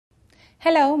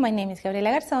Hello, my name is Gabriela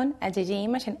Garzón at GG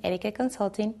Image and Etiquette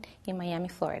Consulting in Miami,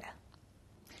 Florida.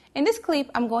 In this clip,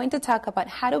 I'm going to talk about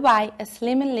how to buy a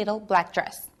slim and little black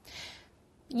dress.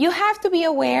 You have to be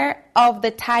aware of the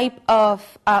type of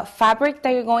fabric that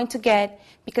you're going to get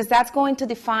because that's going to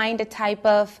define the type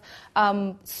of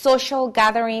social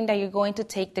gathering that you're going to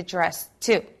take the dress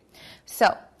to.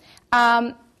 So,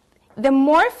 the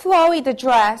more flowy the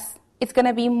dress, it's going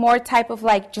to be more type of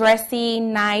like dressy,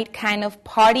 night kind of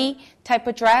party type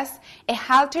of dress. A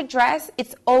halter dress,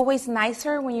 it's always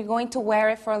nicer when you're going to wear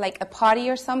it for like a party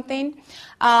or something.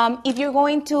 If you're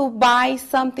going to buy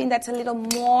something that's a little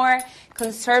more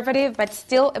conservative but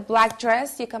still a black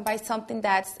dress, you can buy something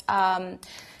that's that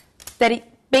it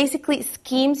basically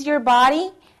schemes your body,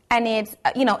 and it's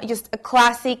just a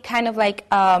classic kind of like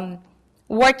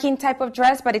working type of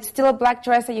dress, but it's still a black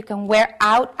dress that you can wear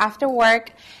out after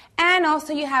work. And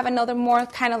also you have another more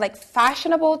kind of like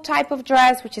fashionable type of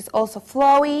dress, which is also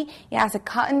flowy. It has a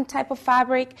cotton type of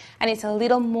fabric, and it's a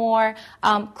little more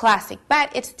classic,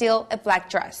 but it's still a black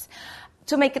dress.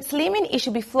 To make it slimming, it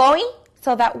should be flowy,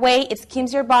 so that way it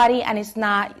skims your body and it's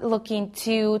not looking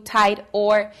too tight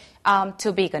or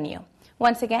too big on you.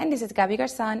 Once again, this is Gabi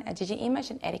Garzón at GG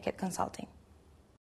Image and Etiquette Consulting.